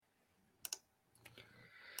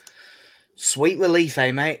Sweet relief,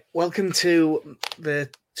 eh, mate? Welcome to the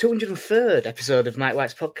 203rd episode of Mike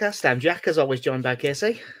White's podcast. I'm Jack, as always, joined by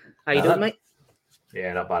Casey. How you doing, mate?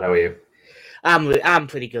 Yeah, not bad. How are you? I'm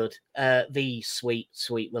pretty good. The sweet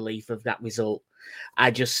relief of that result.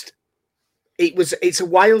 It's a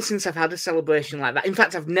while since I've had a celebration like that. In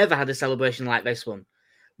fact, I've never had a celebration like this one.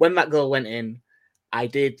 When that goal went in, I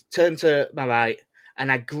did turn to my right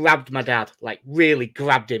and I grabbed my dad, like really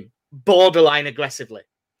grabbed him, borderline aggressively.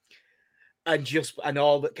 And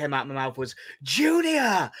all that came out of my mouth was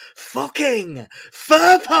Junior fucking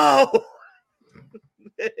Firpo.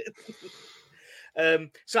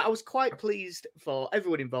 So I was quite pleased for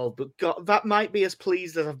everyone involved, but God, that might be as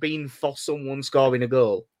pleased as I've been for someone scoring a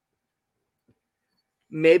goal.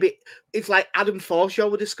 Maybe if like Adam Forshaw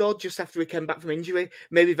would have scored just after he came back from injury,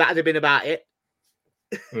 maybe that'd have been about it.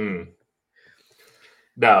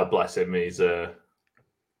 No, bless him. He's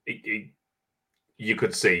you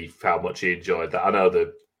could see how much he enjoyed that. I know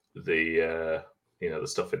the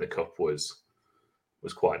stuff in the cup was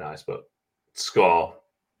quite nice, but score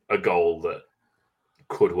a goal that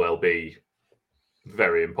could well be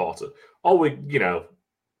very important. Or we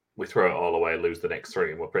throw it all away, lose the next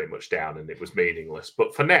three, and we're pretty much down, and it was meaningless.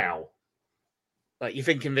 But for now, like you're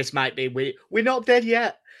thinking this might be we're not dead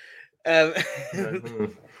yet. But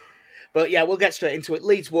yeah, we'll get straight into it.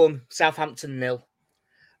 Leeds 1, Southampton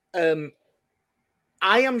 0.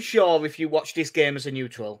 I am sure if you watched this game as a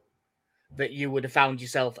neutral, that you would have found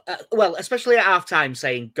yourself, especially at half-time,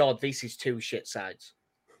 saying, God, this is two shit sides.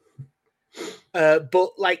 But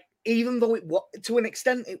like, even though to an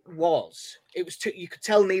extent it was you could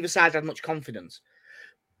tell neither side had much confidence.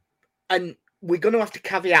 And we're going to have to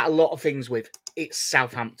caveat a lot of things with, it's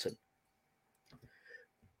Southampton.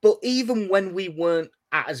 But even when we weren't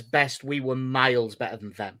at as best, we were miles better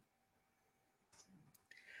than them.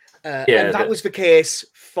 And that was the case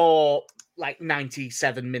for like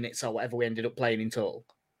 97 minutes or whatever we ended up playing in total.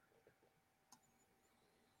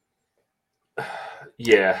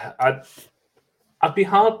 Yeah, I'd be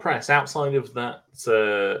hard pressed outside of that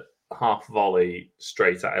half volley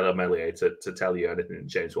straight at El Melia to tell you anything that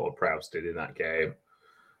James Ward-Prowse did in that game.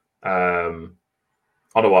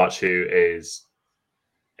 Onuachu is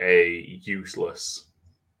a useless,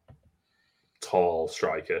 tall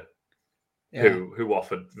striker. Yeah. Who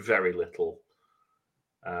offered very little.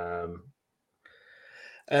 I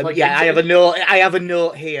have a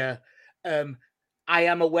note here. I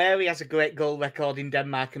am aware he has a great goal record in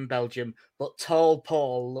Denmark and Belgium, but Tall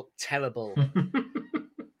Paul looked terrible.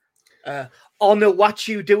 Honor what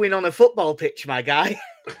you doing on a football pitch, my guy.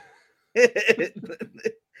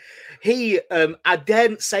 I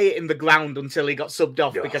daren't say it in the ground until he got subbed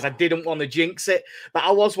off because I didn't want to jinx it. But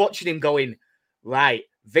I was watching him going, right,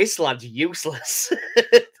 this lad's useless.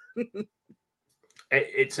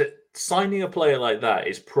 Signing a player like that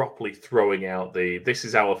is properly throwing out this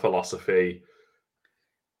is our philosophy.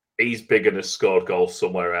 He's big and has scored goals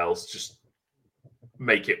somewhere else. Just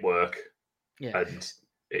make it work. Yeah. And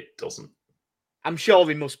it doesn't. I'm sure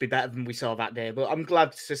he must be better than we saw that day, but I'm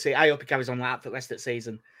glad to see. I hope he carries on that for the rest of the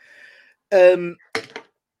season. There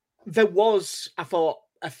was, I thought,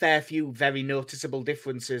 a fair few very noticeable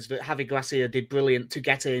differences that Javi Gracia did brilliant to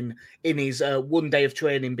get in his 1 day of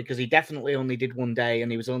training, because he definitely only did 1 day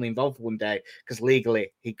and he was only involved for 1 day because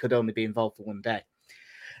legally he could only be involved for 1 day.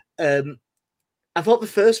 I thought the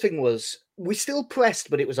first thing was we still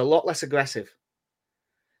pressed, but it was a lot less aggressive.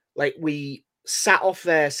 Like we sat off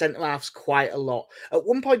their centre halves quite a lot. At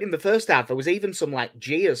one point in the first half, there was even some like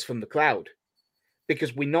jeers from the crowd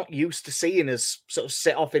because we're not used to seeing us sort of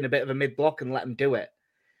sit off in a bit of a mid block and let them do it.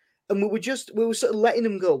 And we were sort of letting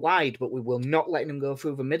them go wide, but we were not letting them go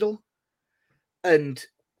through the middle. And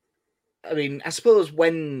I mean, I suppose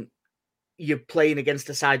when you're playing against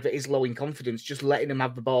a side that is low in confidence, just letting them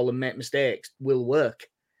have the ball and make mistakes will work.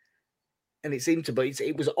 And it seemed to, but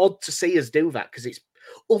it was odd to see us do that because it's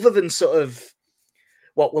other than sort of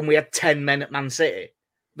when we had 10 men at Man City,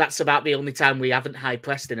 that's about the only time we haven't high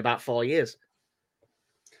pressed in about 4 years.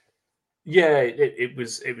 Yeah, it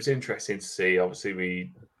was interesting to see. Obviously,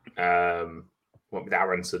 we went with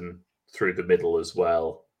Aronson through the middle as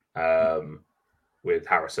well, with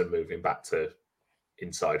Harrison moving back to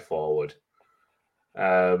inside forward.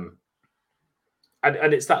 And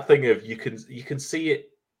it's that thing of you can see it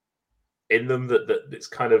in them that it's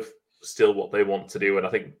kind of still what they want to do, and I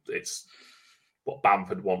think it's what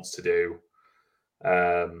Bamford wants to do.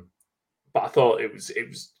 But I thought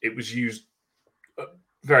it was used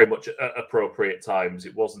very much at appropriate times.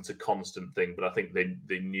 It wasn't a constant thing, but I think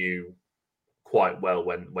they knew quite well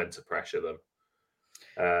when to pressure them.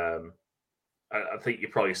 I think you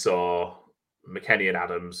probably saw McKennie and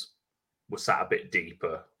Adams were sat a bit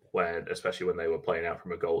deeper especially when they were playing out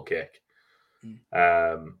from a goal kick.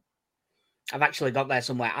 I've actually got there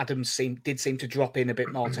somewhere. Adams did seem to drop in a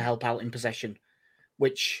bit more to help out in possession,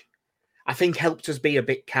 which I think helped us be a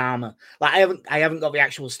bit calmer. Like I haven't got the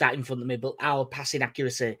actual stat in front of me, but our passing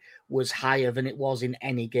accuracy was higher than it was in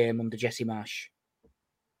any game under Jesse Marsh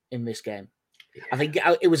in this game. Yeah. I think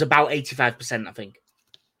it was about 85%, I think.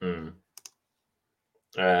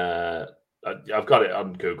 I've got it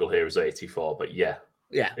on Google here as 84, but yeah,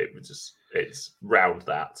 it's round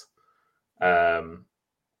that.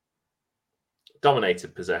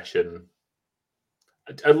 Dominated possession.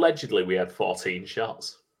 Allegedly, we had 14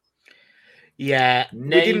 shots. Yeah, we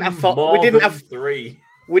didn't have 3.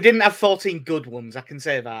 We didn't have 14 good ones. I can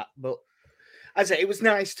say that, but as I say, it was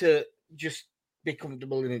nice to just be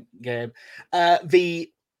comfortable in a game.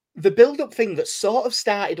 The build-up thing that sort of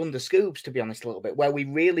started under Scoobs, to be honest, a little bit, where we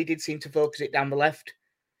really did seem to focus it down the left.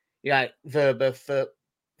 Yeah, Verba,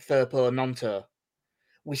 Firpo, Gnonto.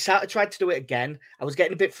 We tried to do it again. I was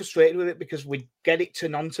getting a bit frustrated with it because we'd get it to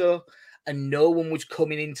Gnonto and no one was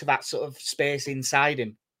coming into that sort of space inside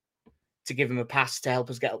him to give him a pass to help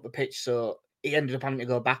us get up the pitch. So he ended up having to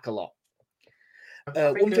go back a lot.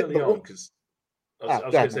 I think early on, because I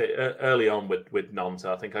was going to say early on with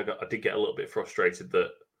Gnonto, I think I did get a little bit frustrated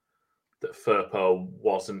that Firpo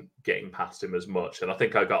wasn't getting past him as much, and I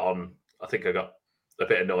think I got a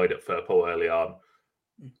bit annoyed at Firpo early on,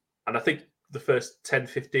 and I think the first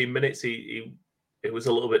 10-15 minutes it was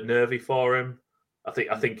a little bit nervy for him. I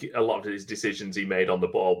think a lot of his decisions he made on the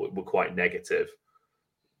ball were quite negative,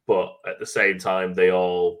 but at the same time they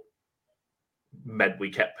all meant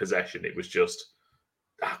we kept possession. It was just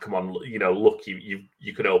come on, look,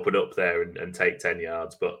 you could open up there and take 10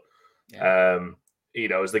 yards, but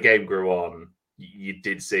as the game grew on, you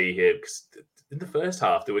did see him, because in the first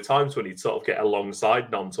half there were times when he'd sort of get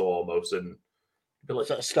alongside Gnonto almost and be like,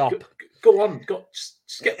 stop, go on,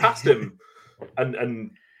 just get past him.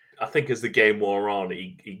 and I think as the game wore on,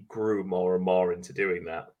 he grew more and more into doing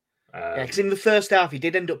that. Because in the first half he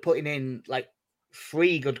did end up putting in like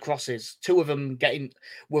 3 good crosses. 2 of them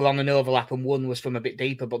were on an overlap and 1 was from a bit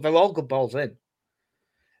deeper, but they're all good balls in.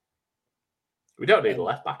 We don't need a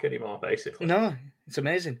left back anymore, basically. No, it's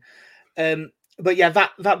amazing. But yeah,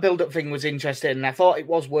 that build-up thing was interesting, and I thought it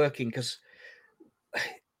was working because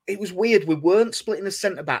it was weird. We weren't splitting the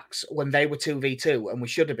centre-backs when they were 2v2, and we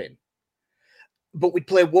should have been. But we'd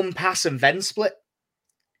play one pass and then split,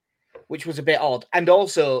 which was a bit odd. And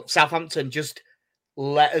also, Southampton just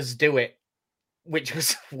let us do it, which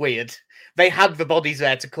was weird. They had the bodies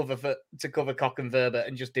there to cover Koch and Verba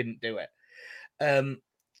and just didn't do it.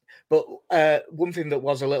 But one thing that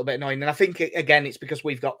was a little bit annoying, and I think, again, it's because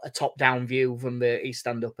we've got a top-down view from the East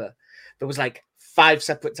stand-upper. There was like 5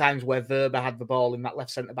 separate times where Verba had the ball in that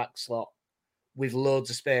left centre-back slot with loads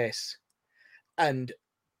of space. And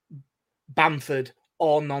Bamford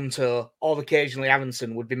or Gnonto or occasionally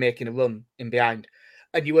Aronson would be making a run in behind.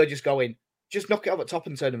 And you were just going, just knock it off at top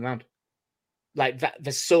and turn them around. Like that,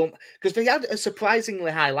 because they had a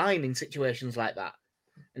surprisingly high line in situations like that.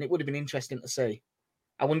 And it would have been interesting to see.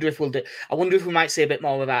 I wonder if we might see a bit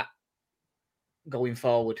more of that going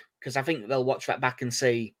forward, because I think they'll watch that back and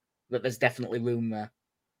see that there's definitely room there.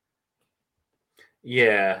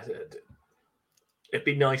 Yeah, it'd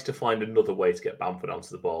be nice to find another way to get Bamford onto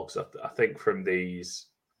the ball, because I think from these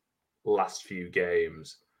last few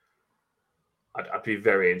games, I'd be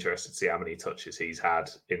very interested to see how many touches he's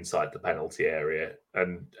had inside the penalty area.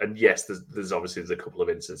 And yes, there's obviously a couple of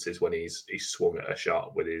instances when he's swung at a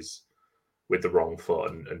shot with the wrong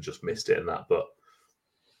foot and just missed it and that. But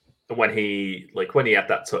when he had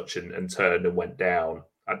that touch and turned and went down,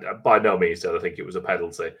 by no means did I think it was a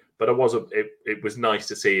penalty. But it was nice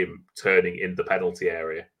to see him turning in the penalty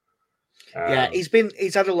area. Yeah,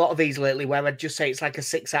 he's had a lot of these lately where I'd just say it's like a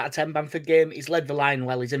 6 out of 10 Bamford game. He's led the line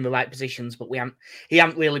well, he's in the right positions, but he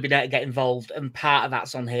hasn't really been able to get involved, and part of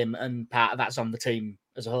that's on him and part of that's on the team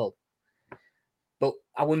as a whole. But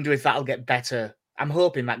I wonder if that'll get better. I'm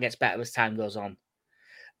hoping that gets better as time goes on.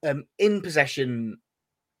 In possession,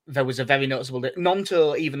 there was a very noticeable...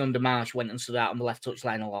 Gnonto, even under Marsh, went and stood out on the left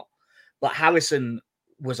touchline a lot. But Harrison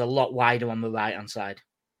was a lot wider on the right-hand side,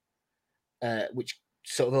 which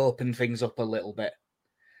sort of opened things up a little bit.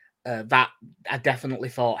 That I definitely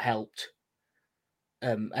thought helped.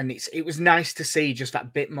 And it was nice to see just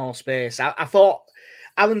that bit more space. I thought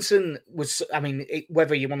Aronson was... I mean,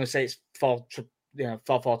 whether you want to say it's 4-4-2 or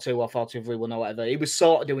 4-2-3-1 or whatever, he was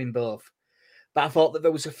sort of doing both. But I thought that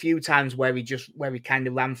there was a few times where he kind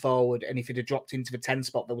of ran forward, and if he'd have dropped into the 10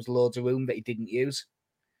 spot, there was loads of room that he didn't use.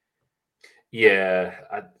 Yeah,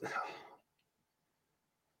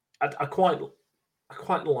 I quite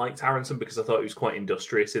liked Aronson because I thought he was quite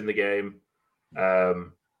industrious in the game.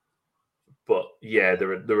 But yeah,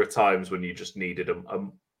 there are times when you just needed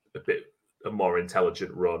a more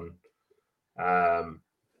intelligent run.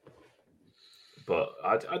 But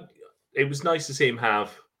it was nice to see him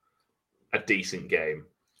have a decent game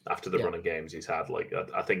after the run of games he's had. Like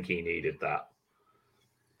I think he needed that.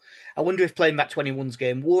 I wonder if playing that 21s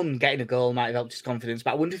game, one, getting a goal might have helped his confidence,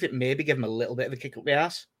 but I wonder if it maybe gave him a little bit of a kick up the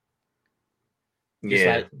ass. Just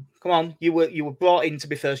like, come on, you were brought in to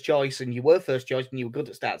be first choice, and you were first choice, and you were good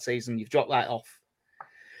at start season. You've dropped that off.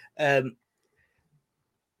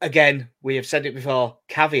 Again, we have said it before.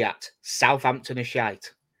 Caveat: Southampton are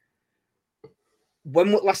shite.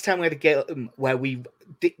 When last time we had a game where we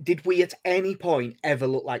did we at any point ever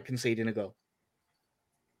look like conceding a goal?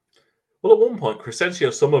 Well, at one point,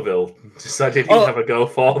 Crescencio Somerville decided he'd have a go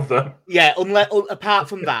for them. Yeah, apart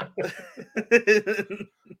from that,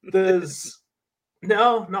 there's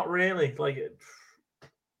no, not really. Like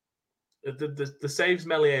the saves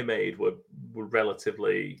Meslier made were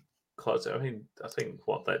relatively close. I mean, I think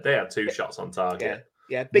they had 2 shots on target.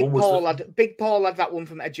 Yeah. Big Paul had that one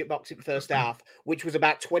from edge at box in the first half, which was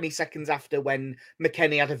about 20 seconds after when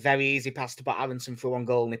McKennie had a very easy pass to put Aronson through on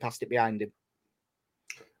goal, and he passed it behind him.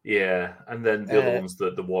 Yeah, and then the other one's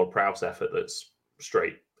the Ward-Prowse effort that's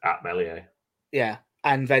straight at Meslier. Yeah,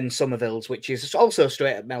 and then Somerville's, which is also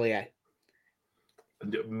straight at Meslier.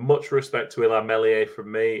 Much respect to Illan Meslier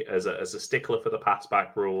from me as a stickler for the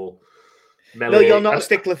pass-back rule. Meslier, no, you're not a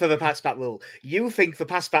stickler for the pass-back rule. You think the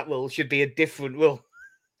pass-back rule should be a different rule.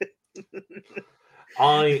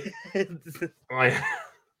 I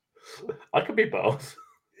could be both.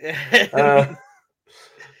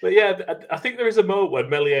 But yeah, I think there is a moment when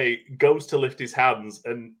Meslier goes to lift his hands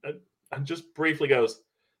and just briefly goes,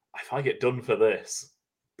 "If I get done for this,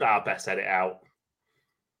 I best edit out."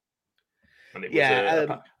 And it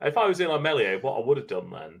was if I was in on Meslier, what I would have done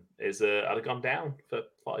then is I'd have gone down for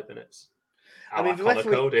 5 minutes. I mean,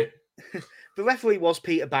 the referee was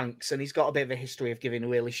Peter Banks, and he's got a bit of a history of giving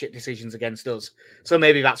really shit decisions against us. So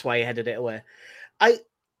maybe that's why he headed it away.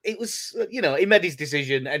 It was, he made his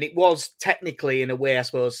decision, and it was technically, in a way, I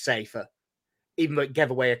suppose, safer, even though it gave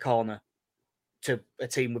away a corner to a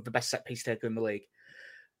team with the best set piece taker in the league.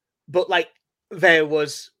 But, there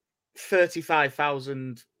was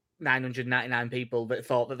 35,999 people that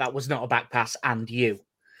thought that was not a back pass, and you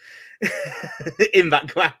in that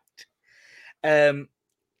crowd.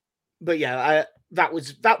 But yeah,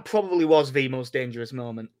 that probably was the most dangerous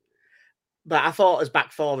moment. But I thought as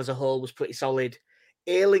back four as a whole was pretty solid.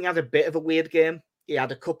 Ayling had a bit of a weird game. He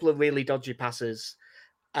had a couple of really dodgy passes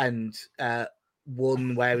and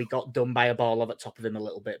one where he got done by a ball over the top of him a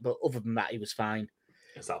little bit. But other than that, he was fine.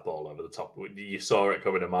 It's that ball over the top. You saw it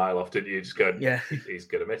coming a mile off, didn't you? Just going, yeah, he's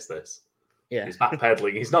going to miss this. Yeah. He's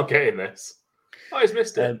backpedaling. He's not getting this. Oh, he's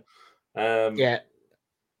missed it. Yeah.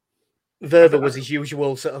 Verver was his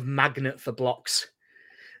usual sort of magnet for blocks.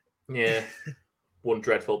 Yeah. One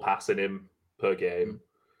dreadful pass in him per game.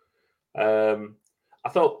 I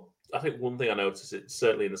think one thing I noticed, it's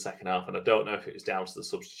certainly in the second half, and I don't know if it was down to the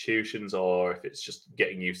substitutions or if it's just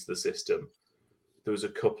getting used to the system. There was a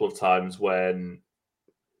couple of times when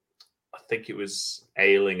I think it was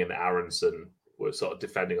Ayling and Aronson were sort of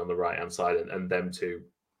defending on the right-hand side and them two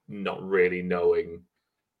not really knowing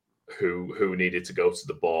who needed to go to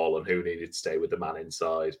the ball and who needed to stay with the man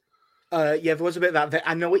inside. Yeah, there was a bit of that.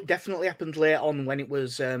 I know it definitely happened later on when it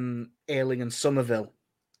was Ayling and Somerville.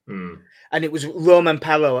 And it was Roman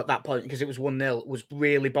Perro at that point, because it was 1-0, was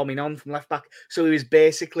really bombing on from left back. So he was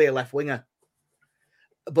basically a left winger.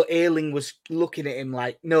 But Ayling was looking at him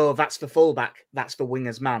like, no, that's the fullback. That's the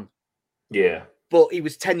winger's man. Yeah. But he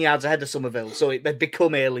was 10 yards ahead of Somerville, so it had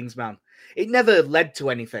become Ayling's man. It never led to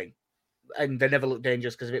anything. And they never looked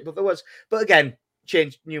dangerous because of it. But again,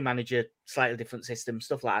 change, new manager, slightly different system,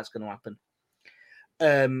 stuff like that's going to happen.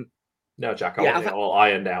 No, Jack, I want it all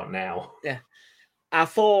ironed out now. Yeah. I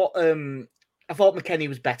thought McKennie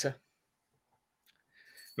was better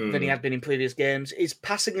than he had been in previous games. His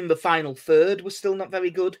passing in the final third was still not very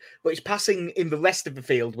good, but his passing in the rest of the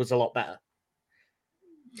field was a lot better.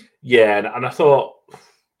 Yeah, and I thought,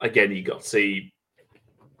 again, you got to see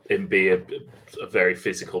him be a very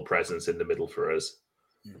physical presence in the middle for us.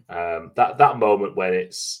 That moment when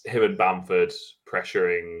it's him and Bamford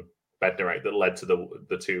pressuring Bednarek that led to the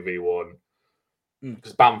 2v1.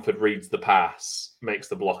 Because Bamford reads the pass, makes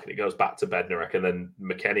the block, and it goes back to Bednarek, and then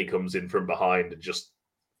McKennie comes in from behind and just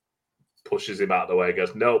pushes him out of the way and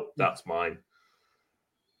goes, nope, that's mine.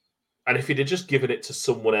 And if he'd have just given it to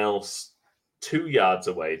someone else 2 yards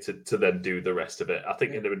away to then do the rest of it, I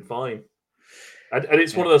think it'd have been fine. And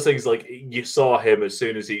it's one of those things, like, you saw him as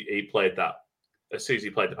soon as he played that, as soon as he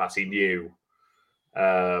played the pass, he knew.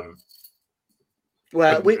 Well,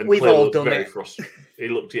 we've all done it. He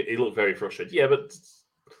looked very frustrated. Yeah, but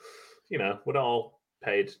we're not all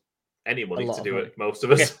paid any money to do it. Most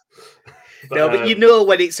of us. But you know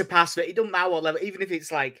when it's a pass that it doesn't matter what level, even if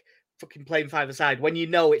it's like fucking playing 5-a-side, when you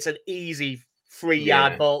know it's an easy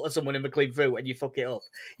 3-yard ball to someone in the clean through and you fuck it up,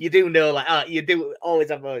 you do know, like, you do always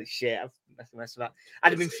have shit. I've messed with that.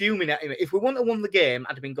 I'd have been fuming at him. If we wouldn't have won the game,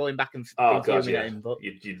 I'd have been going back and fuming at him. But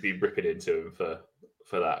you'd be ripping into him for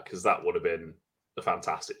that, because that would have been a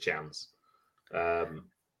fantastic chance. I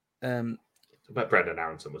bet Brendan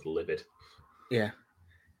Aronson was livid. Yeah.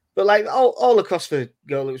 But like all across the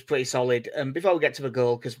goal, it was pretty solid. And before we get to the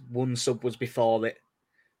goal, because one sub was before it,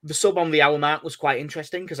 the sub on the hour mark was quite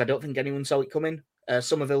interesting because I don't think anyone saw it coming.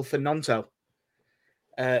 Somerville for Gnonto.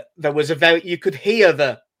 There was you could hear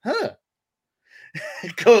the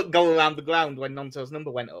go around the ground when Gnonto's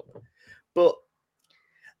number went up. But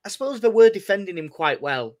I suppose they were defending him quite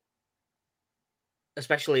well,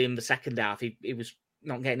 especially in the second half. He was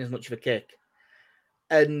not getting as much of a kick.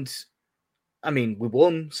 And I mean, we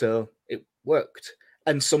won, so it worked.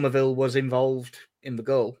 And Somerville was involved in the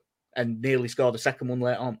goal and nearly scored a second one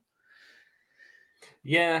later on.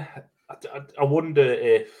 Yeah, I wonder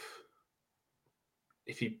if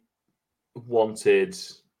he wanted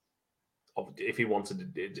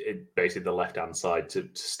basically the left-hand side to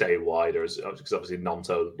stay wider, because obviously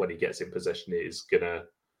Gnonto, when he gets in possession, is gonna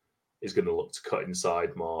look to cut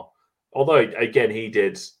inside more. Although again,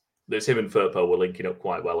 there's him and Firpo were linking up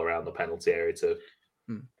quite well around the penalty area to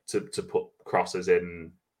put crosses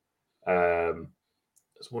in.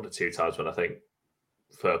 There's 1 or 2 times when I think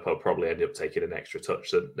Firpo probably ended up taking an extra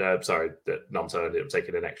touch. That Gnonto ended up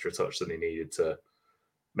taking an extra touch than he needed to,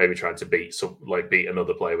 maybe trying to beat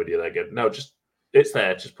another player with you there. No, just it's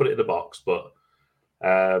there. Just put it in the box. But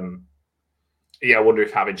I wonder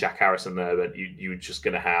if having Jack Harrison there meant you're just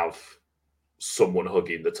going to have someone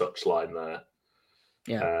hugging the touchline there.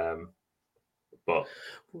 Yeah. But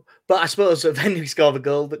I suppose then we score the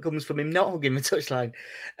goal that comes from him not hugging the touchline.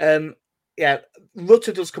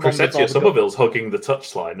 Rutter does come on. Somerville's hugging the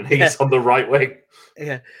touchline and he's on the right wing.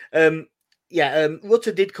 Yeah.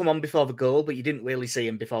 Rutter did come on before the goal, but you didn't really see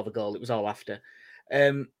him before the goal. It was all after.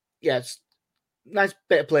 It's nice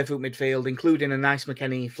bit of play through midfield, including a nice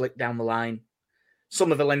McKennie flick down the line.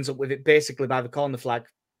 Somerville ends up with it basically by the corner flag,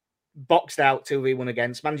 boxed out 2v1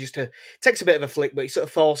 against, takes a bit of a flick, but he sort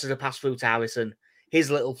of forces a pass through to Harrison. His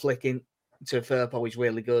little flick into Firpo is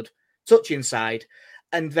really good. Touch inside.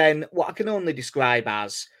 And then what I can only describe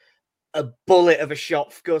as a bullet of a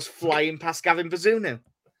shot goes flying past Gavin Bazunu.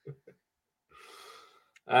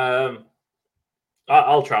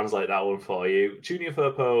 I'll translate that one for you. Junior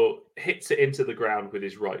Firpo hits it into the ground with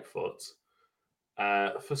his right foot.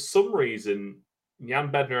 For some reason,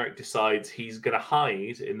 Jan Bednarek decides he's going to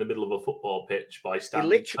hide in the middle of a football pitch by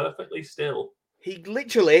standing perfectly still.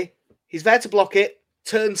 He's there to block it,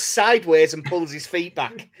 turns sideways and pulls his feet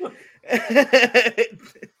back.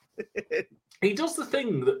 He does the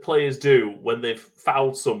thing that players do when they've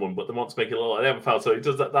fouled someone, but they want to make it look like they haven't fouled. So he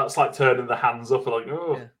does that. That's like turning the hands up, like,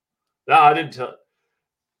 I didn't.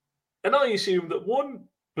 And I assume that 1,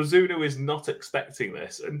 Bazunu is not expecting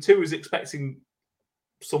this, and 2, is expecting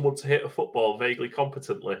someone to hit a football vaguely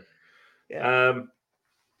competently. Yeah.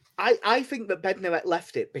 I think that Bednarek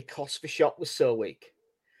left it because the shot was so weak.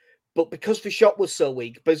 But because the shot was so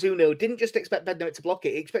weak, Bazunu didn't just expect Bednarek to block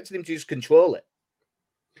it; he expected him to just control it.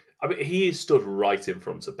 I mean, he is stood right in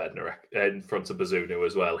front of Bednarek, in front of Bazunu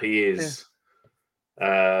as well. He is.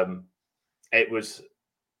 Yeah. It was,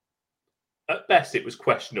 at best, it was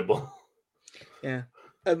questionable. Yeah,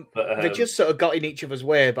 they just sort of got in each other's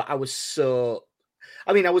way. But I was so.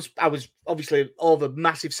 I mean, I was obviously all the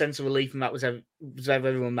massive sense of relief, and that was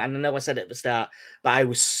everyone. And I know I said it at the start, but I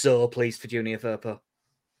was so pleased for Junior Firpo.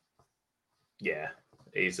 Yeah,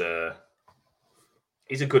 he's a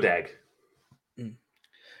good egg.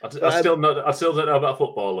 I still don't know about a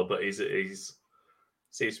footballer, but he's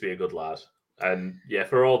seems to be a good lad. And yeah,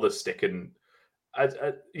 for all the stick and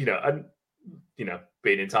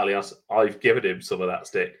being entirely honest, I've given him some of that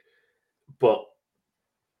stick, but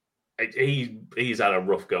he's had a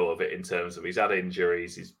rough go of it in terms of he's had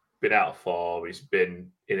injuries, he's been out of form, he's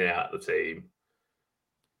been in and out of the team.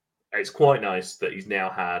 It's quite nice that he's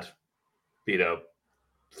now had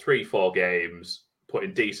 3-4 games, put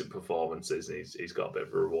in decent performances, and he's got a bit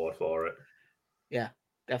of a reward for it. Yeah,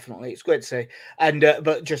 definitely. It's great to see. And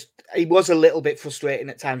but just he was a little bit frustrating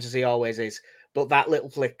at times, as he always is. But that little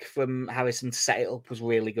flick from Harrison to set it up was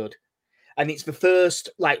really good. And it's the first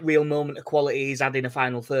like real moment of quality he's had in a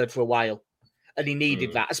final third for a while. And he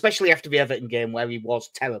needed that, especially after the Everton game where he was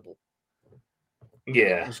terrible.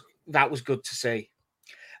 Yeah. That was good to see.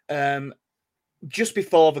 Just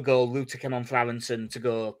before the goal, Ruta came on for Aronson to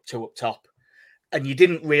go 2 up top. And you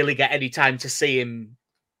didn't really get any time to see him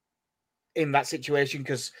in that situation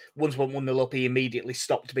because once 1-0 up, he immediately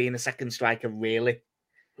stopped being a second striker, really.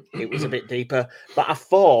 It was a bit deeper. But I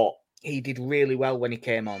thought he did really well when he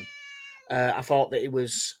came on. I thought that he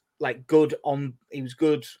was good on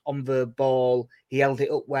the ball. He held it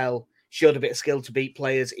up well, showed a bit of skill to beat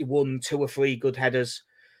players. He won 2 or 3 good headers.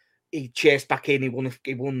 He chased back in. He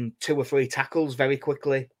won 2 or 3 tackles very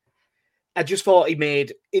quickly. I just thought he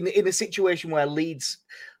made in a situation where Leeds'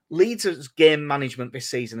 game management this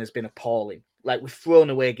season has been appalling. Like we've thrown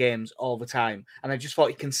away games all the time, and I just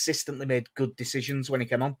thought he consistently made good decisions when he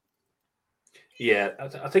came on. Yeah,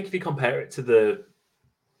 I think if you compare it to the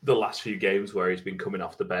last few games where he's been coming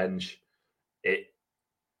off the bench,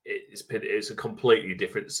 it's a completely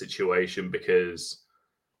different situation because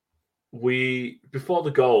before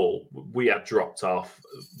the goal we had dropped off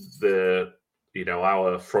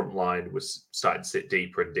our front line was starting to sit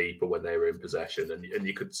deeper and deeper when they were in possession, and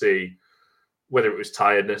you could see whether it was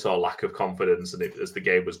tiredness or lack of confidence, and as the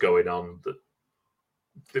game was going on,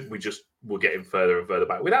 that we just were getting further and further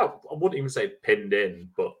back. I wouldn't even say pinned in,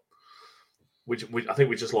 but I think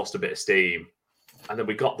we just lost a bit of steam, and then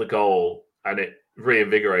we got the goal, and it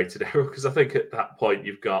reinvigorated everyone because I think at that point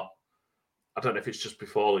you've got, I don't know if it's just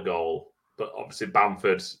before the goal, but obviously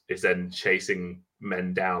Bamford is then chasing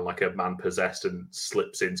men down like a man possessed and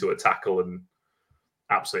slips into a tackle and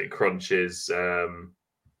absolutely crunches.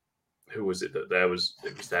 Who was it that it was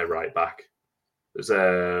their right back? It was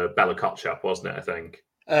Bella Kotchap, wasn't it? I think.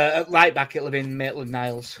 At right back, it'll have been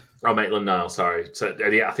Maitland-Niles. Oh, Maitland-Niles, sorry. So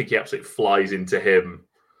I think he absolutely flies into him,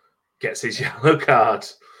 gets his yellow card.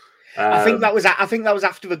 I think that was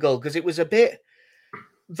after the goal because it was a bit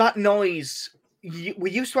that noise.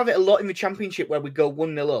 We used to have it a lot in the Championship where we'd go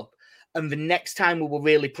 1-0 up, and the next time we were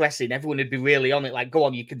really pressing, everyone would be really on it. Like, go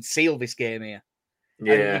on, you can seal this game here.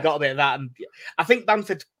 Yeah, and you got a bit of that, and I think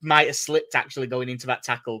Bamford might have slipped actually going into that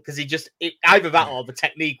tackle because either that or the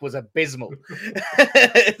technique was abysmal.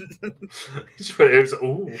 It was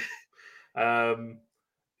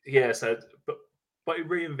but it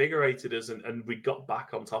reinvigorated us, and we got back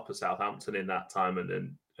on top of Southampton in that time,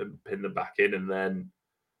 and pinned them back in, and then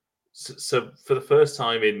so for the first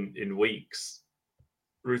time in weeks,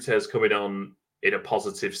 Ruter's coming on in a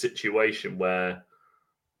positive situation where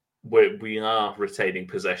we are retaining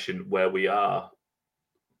possession, where we are,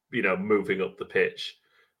 moving up the pitch,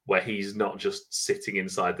 where he's not just sitting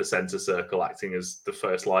inside the centre circle acting as the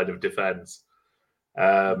first line of defence.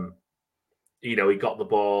 He got the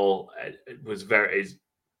ball. It was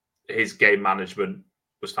his game management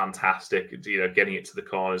was fantastic. Getting it to the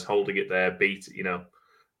corners, holding it there,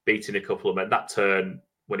 beating a couple of men. That turn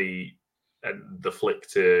when the flick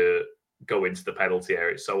to go into the penalty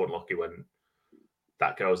area, it's so unlucky when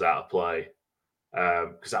that goes out of play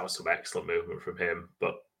because that was some excellent movement from him.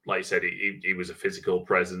 But like you said, he was a physical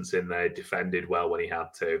presence in there, defended well when he had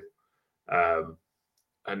to.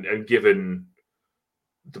 And given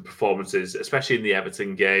the performances, especially in the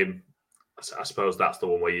Everton game, I suppose that's the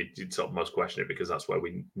one where you'd sort of most question it because that's where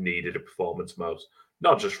we needed a performance most.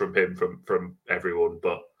 Not just from him, from everyone,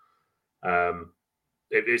 but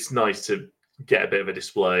it's nice to get a bit of a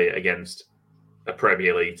display against a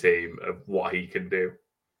Premier League team of what he can do.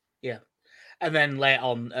 Yeah. And then later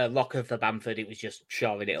on, Rocker for Bamford, it was just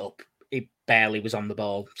shoring it up. He barely was on the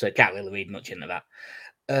ball, so I can't really read much into that.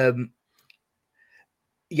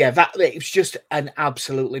 It was just an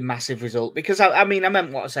absolutely massive result because I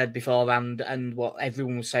meant what I said before and what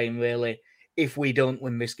everyone was saying really. If we don't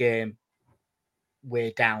win this game, we're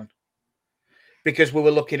down. Because we were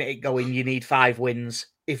looking at it going, you need 5 wins.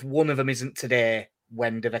 If one of them isn't today,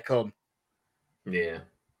 when do they come? Yeah.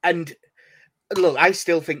 And look, I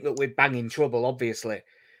still think that we're banging trouble, obviously.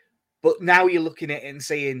 But now you're looking at it and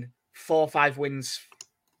seeing 4 or 5 wins,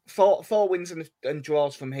 4 wins and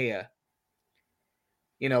draws from here,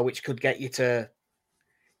 which could get you to,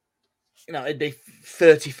 it'd be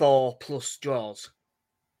 34 plus draws.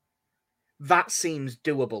 That seems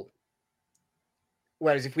doable.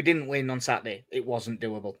 Whereas if we didn't win on Saturday, it wasn't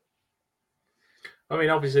doable. I mean,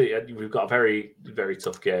 obviously, we've got a very, very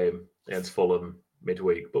tough game against Fulham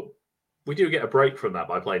midweek, but we do get a break from that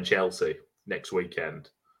by playing Chelsea next weekend.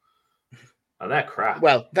 And they're crap.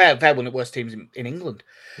 Well, they're one of the worst teams in England.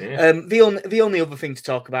 Yeah. The only other thing to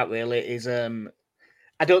talk about, really, is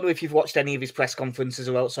I don't know if you've watched any of his press conferences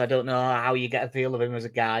or else, so I don't know how you get a feel of him as a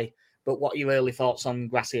guy, but what are your early thoughts on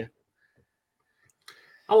Gracia?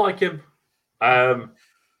 I like him.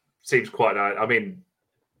 Seems quite nice. I mean,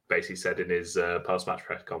 basically said in his post-match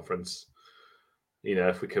press conference,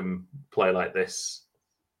 if we can play like this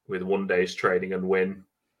with 1 day's training and win,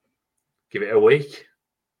 give it a week.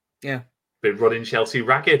 Yeah. Been running Chelsea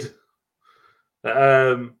ragged.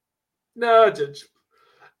 No,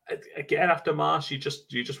 again, after Marsh, you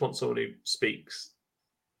just want someone who speaks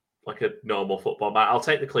like a normal football man. I'll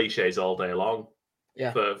take the cliches all day long.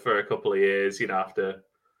 Yeah. For a couple of years, after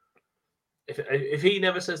if he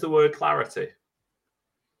never says the word clarity,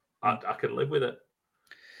 I can live with it.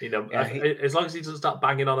 As long as he doesn't start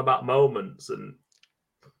banging on about moments, and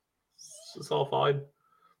it's all fine.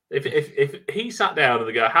 If he sat down and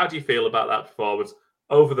they go, "How do you feel about that performance?"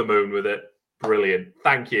 Over the moon with it. Brilliant.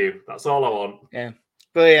 Thank you. That's all I want. Yeah.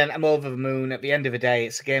 Brilliant. I'm over the moon. At the end of the day,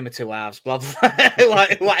 it's a game of 2 halves. Blah, blah.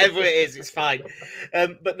 Whatever it is, it's fine.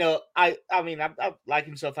 But no, I mean, I like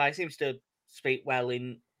him so far. He seems to speaks well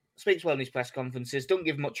in his press conferences. Don't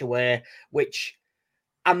give much away, which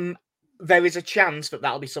there is a chance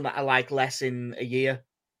that'll be something I like less in a year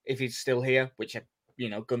if he's still here, which,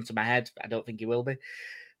 gun to my head, I don't think he will be.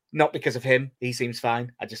 Not because of him. He seems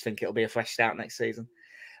fine. I just think it'll be a fresh start next season.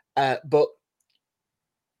 But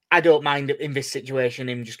I don't mind in this situation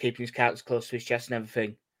him just keeping his cards close to his chest and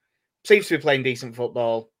everything. Seems to be playing decent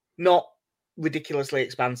football. Not ridiculously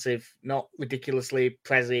expansive, not ridiculously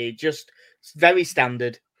prezzy, just very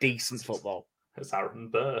standard, decent football. It's Aaron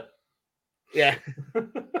Burr. Yeah.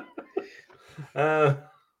 Are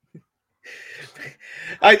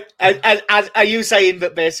you saying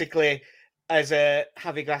that basically, as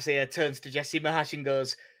Javi Gracia turns to Jesse Marsh and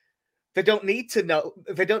goes, They don't need to know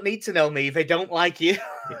me. They don't like you.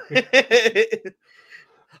 The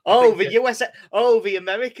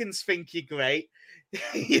Americans think you're great.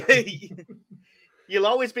 You'll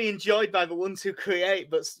always be enjoyed by the ones who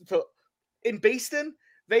create, but in Beeston,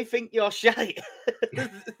 they think you're shite.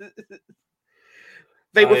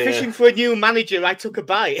 They were fishing for a new manager. I took a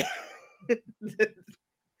bite.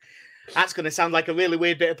 That's going to sound like a really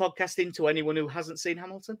weird bit of podcasting to anyone who hasn't seen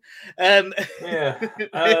Hamilton.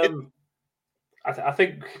 I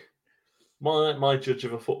think my judge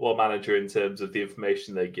of a football manager in terms of the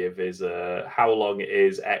information they give is how long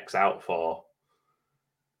is X out for.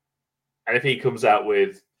 And if he comes out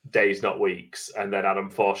with days, not weeks, and then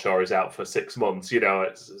Adam Forshaw is out for 6 months,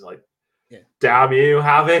 it's like, damn you,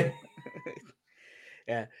 Javi.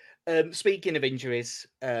 Yeah. Speaking of injuries,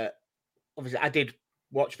 obviously I did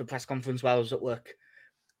watch the press conference while I was at work.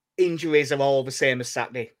 Injuries are all the same as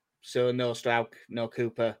Saturday. So no Strauch, no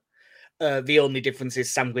Cooper. The only difference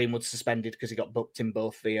is Sam Greenwood's suspended because he got booked in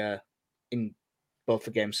both the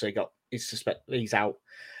games, so he's out.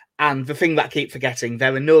 And the thing that I keep forgetting,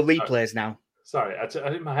 there are no replays now. Sorry,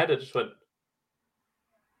 in my head I just went,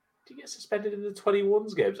 did he get suspended in the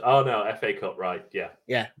 21s games? Oh no, FA Cup, right? Yeah,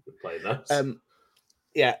 we're playing those.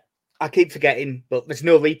 Yeah, I keep forgetting, but there's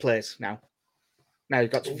no replays now. Now he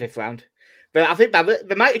got to the 5th round, but I think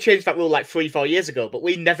they might have changed that rule like 3-4 years ago, but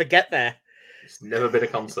we never get there. It's never been a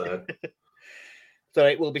concern. So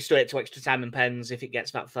it will be straight to extra time and pens if it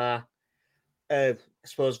gets that far. I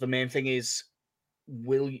suppose the main thing is,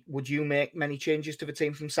 would you make many changes to the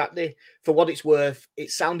team from Saturday? For what it's worth,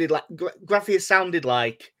 it sounded like Gracia sounded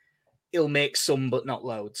like he'll make some, but not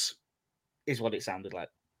loads, is what it sounded like.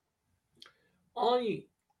 I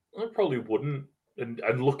probably wouldn't.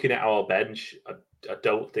 And looking at our bench, I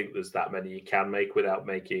don't think there's that many you can make without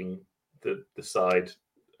making the side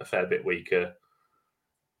a fair bit weaker.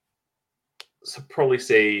 So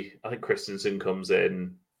probably I think Christensen comes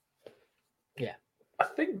in. Yeah. I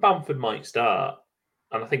think Bamford might start,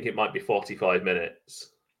 and I think it might be 45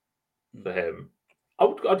 minutes for him.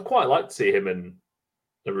 I'd quite like to see him and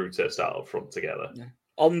Naruto start up front together. Yeah.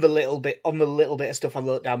 On the little bit of stuff I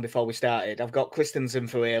wrote down before we started, I've got Christensen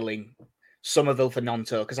for Ayling, Somerville for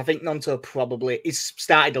Nonto, because I think Nonto probably is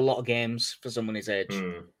started a lot of games for someone his age.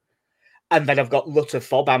 And then I've got Rutter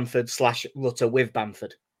for Bamford / Rutter with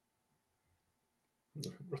Bamford.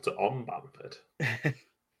 Rutter on Bamford.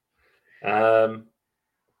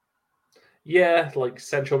 Yeah, like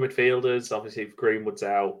central midfielders. Obviously, if Greenwood's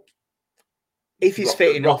out, if he's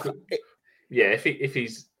fitting off, if they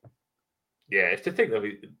think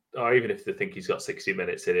that, or even if they think he's got 60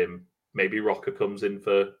 minutes in him, maybe Rocker comes in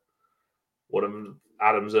for one of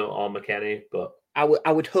Adams or McKennie. But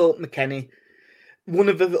I would hope McKennie. One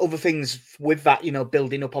of the other things with that,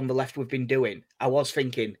 building up on the left we've been doing, I was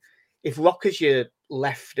thinking, if Rocker's your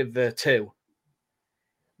left of the two,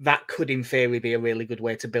 that could in theory be a really good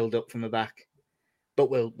way to build up from the back. But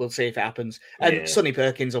we'll see if it happens. And Sonny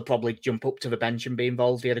Perkins will probably jump up to the bench and be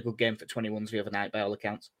involved. He had a good game for 21s the other night, by all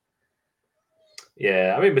accounts.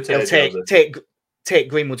 Yeah, I mean, He'll take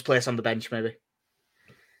Greenwood's place on the bench, maybe.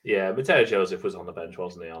 Yeah, Mateo Joseph was on the bench,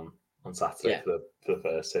 wasn't he, on Saturday Yeah. for the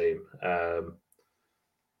first team?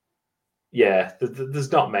 Yeah,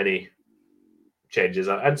 there's not many changes.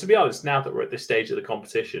 And to be honest, now that we're at this stage of the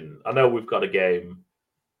competition, I know we've got a game,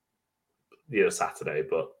 Saturday,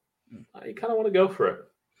 but you kind of want to go for it.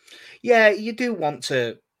 Yeah, you do want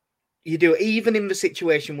to. You do, even in the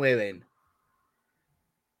situation we're in.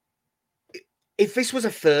 If this was a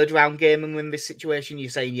third round game and we're in this situation, you're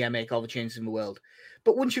saying, yeah, make all the changes in the world.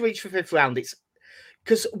 But once you reach the fifth round, it's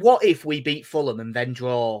because what if we beat Fulham and then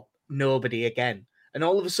draw nobody again, and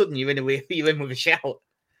all of a sudden you're in with a shout.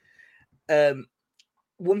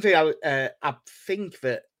 One thing I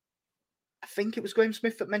think it was Graham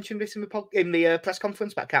Smith that mentioned this in the press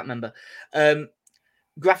conference, but I can't remember.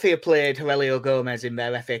 Graffia played Aurelio Gomez in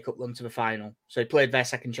their FA Cup run to the final, so he played their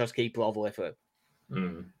second choice keeper all the way through.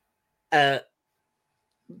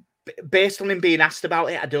 Based on him being asked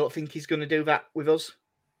about it, I don't think he's going to do that with us.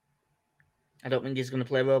 I don't think he's going to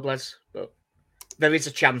play Robles, but there is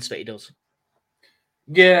a chance that he does.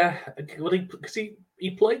 Yeah, well, because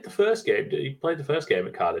he played the first game. He played the first game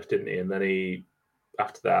at Cardiff, didn't he? And then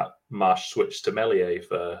after that, Marsh switched to Meslier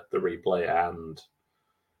for the replay and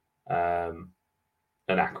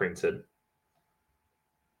Accrington.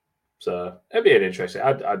 So it'd be an interesting.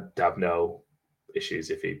 I'd have no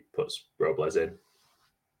issues if he puts Robles in.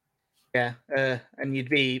 Yeah, and you'd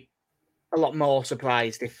be a lot more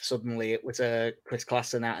surprised if suddenly it was a Chris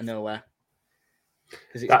Klassen out of nowhere,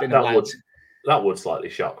 because it's been a while. That would slightly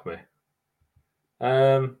shock me.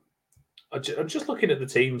 I'm just looking at the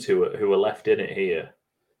teams who are left in it here.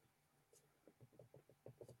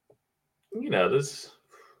 There's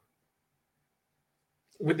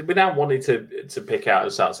without wanting to pick out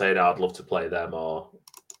and start saying, I'd love to play them or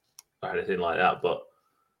anything like that, but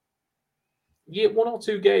yeah, one or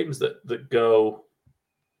two games that go,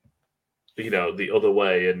 the other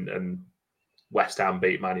way and West Ham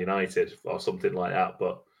beat Man United or something like that,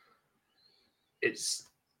 but it's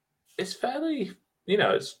fairly,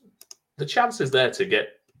 it's the chance is there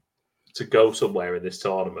to go somewhere in this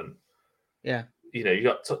tournament. Yeah, you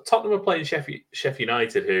got Tottenham are playing Sheffield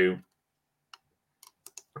United, who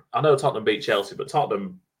I know Tottenham beat Chelsea, but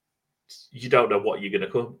Tottenham, you don't know what you're going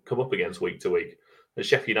to come up against week to week. And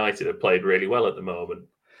Sheffield United have played really well at the moment.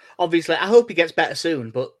 Obviously, I hope he gets better soon,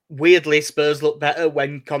 but weirdly, Spurs look better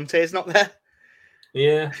when Conte's not there.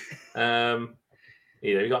 Yeah.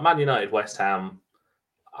 You've got Man United, West Ham.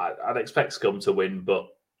 I'd expect Scum to win, but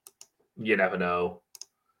you never know.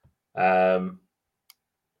 I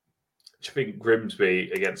think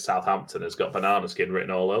Grimsby against Southampton has got banana skin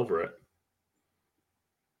written all over it.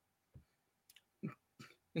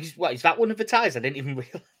 Is that one of the ties? I didn't even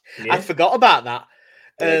realize. Yeah. I forgot about that.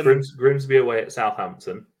 Grimsby away at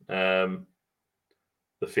Southampton. The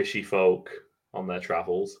fishy folk on their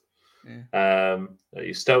travels. Yeah.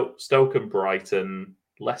 Stoke and Brighton,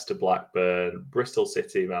 Leicester, Blackburn, Bristol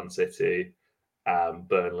City, Man City,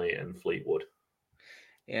 Burnley and Fleetwood.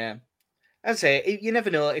 Yeah. I'd say you never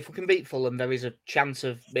know. If we can beat Fulham, there is a chance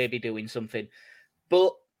of maybe doing something.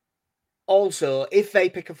 But also, if they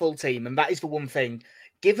pick a full team, and that is the one thing,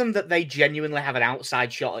 given that they genuinely have an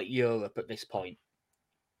outside shot at Europe at this point,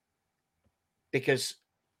 because,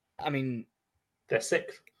 I mean... They're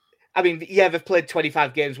sixth. I mean, yeah, they've played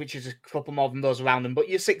 25 games, which is a couple more than those around them, but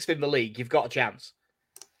you're sixth in the league. You've got a chance.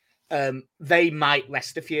 They might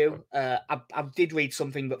rest a few. I did read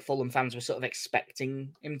something that Fulham fans were sort of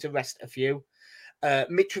expecting him to rest a few.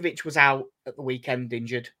 Mitrovic was out at the weekend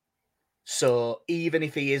injured. So even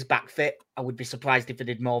if he is back fit, I would be surprised if they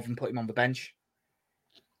did more than put him on the bench.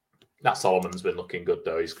 That Solomon's been looking good,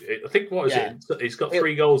 though. He's got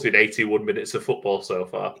 3 goals in 81 minutes of football so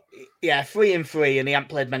far. Yeah, 3 and 3, and he hasn't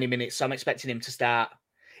played many minutes, so I'm expecting him to start.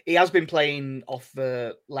 He has been playing off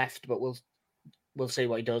the left, but we'll see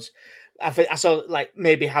what he does. I saw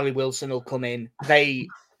maybe Harry Wilson will come in. They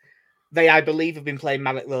I believe have been playing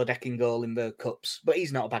Marek Rodek in goal in the cups, but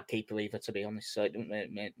he's not a bad keeper either, to be honest. So it doesn't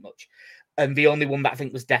make much. And the only one that I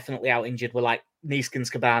think was definitely out injured were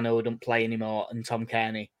Neeskens Cabano, who don't play anymore, and Tom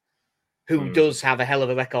Kearney, who does have a hell of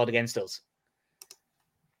a record against us.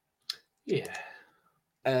 Yeah.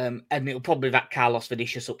 And it'll probably be that Carlos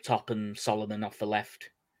Vinicius up top and Solomon off the left.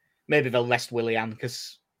 Maybe they'll rest Willian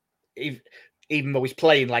because even though he's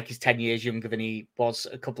playing like he's 10 years younger than he was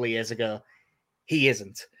a couple of years ago, he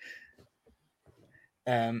isn't.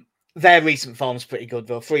 Their recent form's pretty good,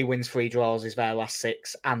 though. 3 wins, 3 draws is their last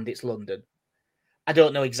 6, and it's London. I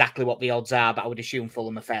don't know exactly what the odds are, but I would assume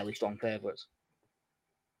Fulham are fairly strong favourites.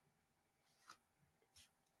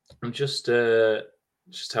 I'm just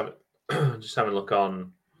having just having a look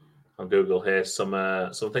on Google here. Some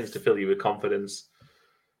things to fill you with confidence.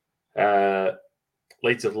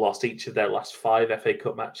 Leeds have lost each of their last 5 FA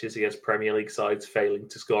Cup matches against Premier League sides, failing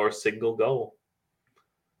to score a single goal.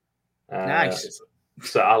 Nice.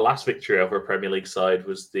 So our last victory over a Premier League side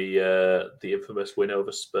was the infamous win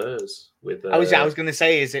over Spurs. With I was going to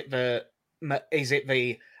say, I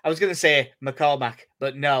was going to say McCormack,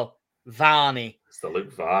 but no, Varney. It's the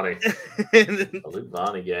Luke Varney. The Luke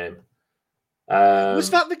Varney game. Was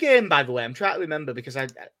that the game, by the way? I'm trying to remember because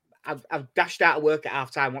I've dashed out of work at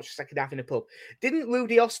half time, watched the second half in a pub. Didn't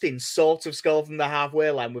Rudy Austin sort of score from the halfway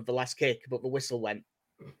line with the last kick, but the whistle went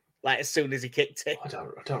like as soon as he kicked it? I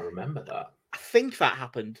don't remember that. I think that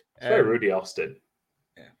happened. It's very Rudy Austin.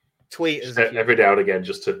 Yeah. Tweet us every now and again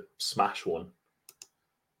just to smash one.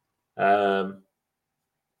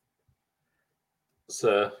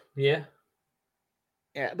 So yeah,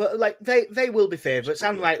 but like they will be favourites,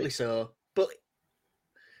 and rightly so. But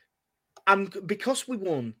because we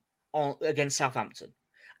won against Southampton,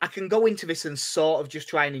 I can go into this and sort of just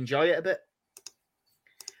try and enjoy it a bit.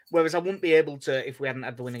 Whereas I wouldn't be able to if we hadn't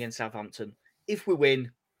had the win against Southampton. If we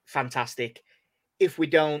win, fantastic. If we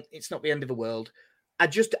don't, it's not the end of the world. I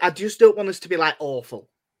just don't want us to be like awful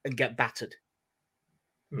and get battered.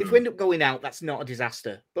 If we end up going out, that's not a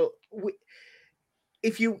disaster. But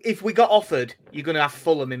if we got offered, you're going to have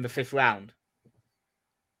Fulham in the 5th round.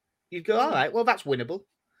 You'd go, all right, well, that's winnable.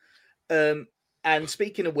 And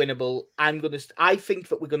speaking of winnable, I think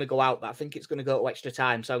that we're going to go out, but I think it's going to go to extra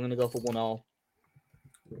time, so I'm going to go for 1-1.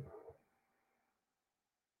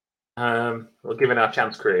 Well, given our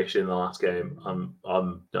chance creation in the last game, I'm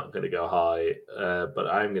not going to go high, but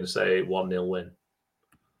I'm going to say 1-0 win.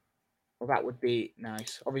 Well, that would be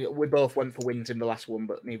nice. Obviously, we both went for wins in the last one,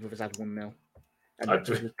 but neither of us had 1-0.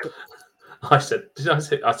 I said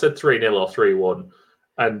 3-0 or 3-1,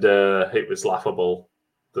 and it was laughable,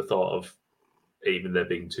 the thought of even there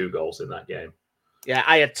being 2 goals in that game. Yeah,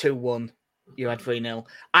 I had 2-1. You had 3-0.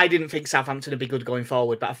 I didn't think Southampton would be good going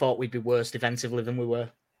forward, but I thought we'd be worse defensively than we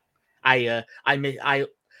were. I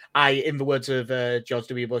in the words of George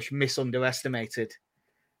W. Bush, misunderestimated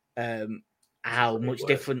how much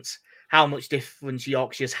difference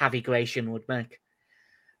Yorkshire's havigration would make.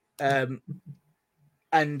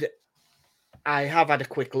 And I have had a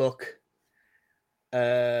quick look.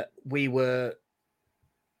 If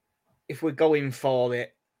we're going for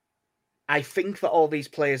it, I think that all these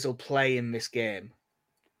players will play in this game.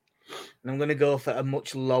 And I'm going to go for a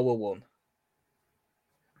much lower one.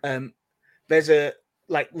 There's a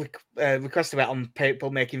request about on people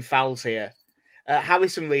making fouls here.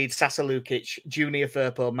 Harrison Reed, Sasa Lukic, Junior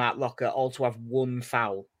Firpo, Mark Rocker all to have 1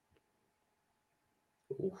 foul.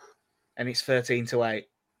 Oof. And it's 13-8.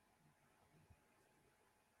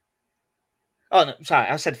 Oh, no, sorry,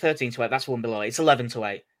 I said 13-8. That's one below. It's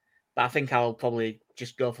 11-8. But I think I'll probably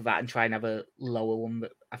just go for that and try and have a lower one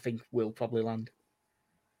that I think will probably land.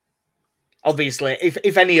 Obviously,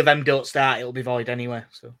 if any of them don't start, it'll be void anyway.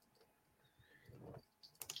 So,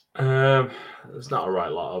 there's not a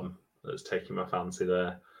right lot of them that's taking my fancy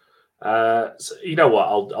there. So you know what?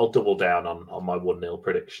 I'll double down on my 1-0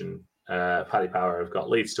 prediction. Paddy Power have got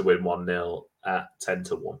Leeds to win 1-0 at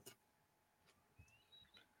 10-1.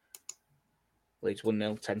 Leeds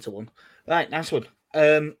 1-0, 10-1. Right, nice one.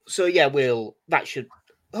 So yeah,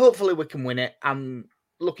 hopefully we can win it. I'm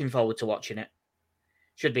looking forward to watching it.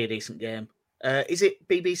 Should be a decent game. Is it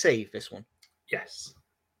BBC, this one? Yes.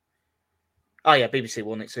 Oh yeah, BBC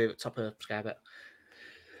One. It's at top of Sky Bet.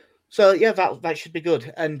 So yeah, that should be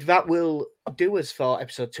good, and that will do us for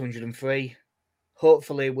episode 203.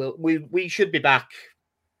 Hopefully, we should be back.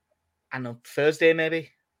 I don't know, Thursday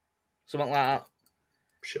maybe, something like that.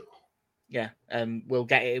 Sure. Yeah, we'll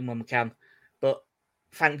get it in when we can. But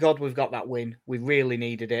thank God we've got that win. We really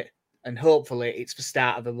needed it, and hopefully it's the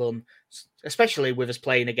start of the run. Especially with us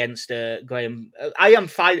playing against Graham. I am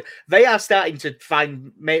fine. They are starting to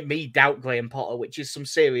make me doubt Graham Potter, which is some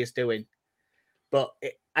serious doing. But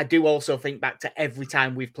I do also think back to every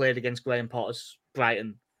time we've played against Graham Potter's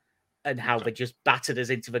Brighton and how they just battered us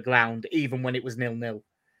into the ground, even when it was 0-0.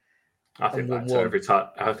 I think back to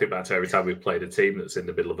every time we've played a team that's in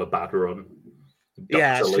the middle of a bad run.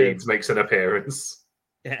 Dr. Leeds makes an appearance.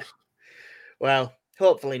 Yeah. Well,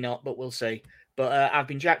 hopefully not, but we'll see. But I've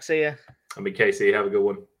been Jax here. I've been Casey. Have a good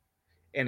one.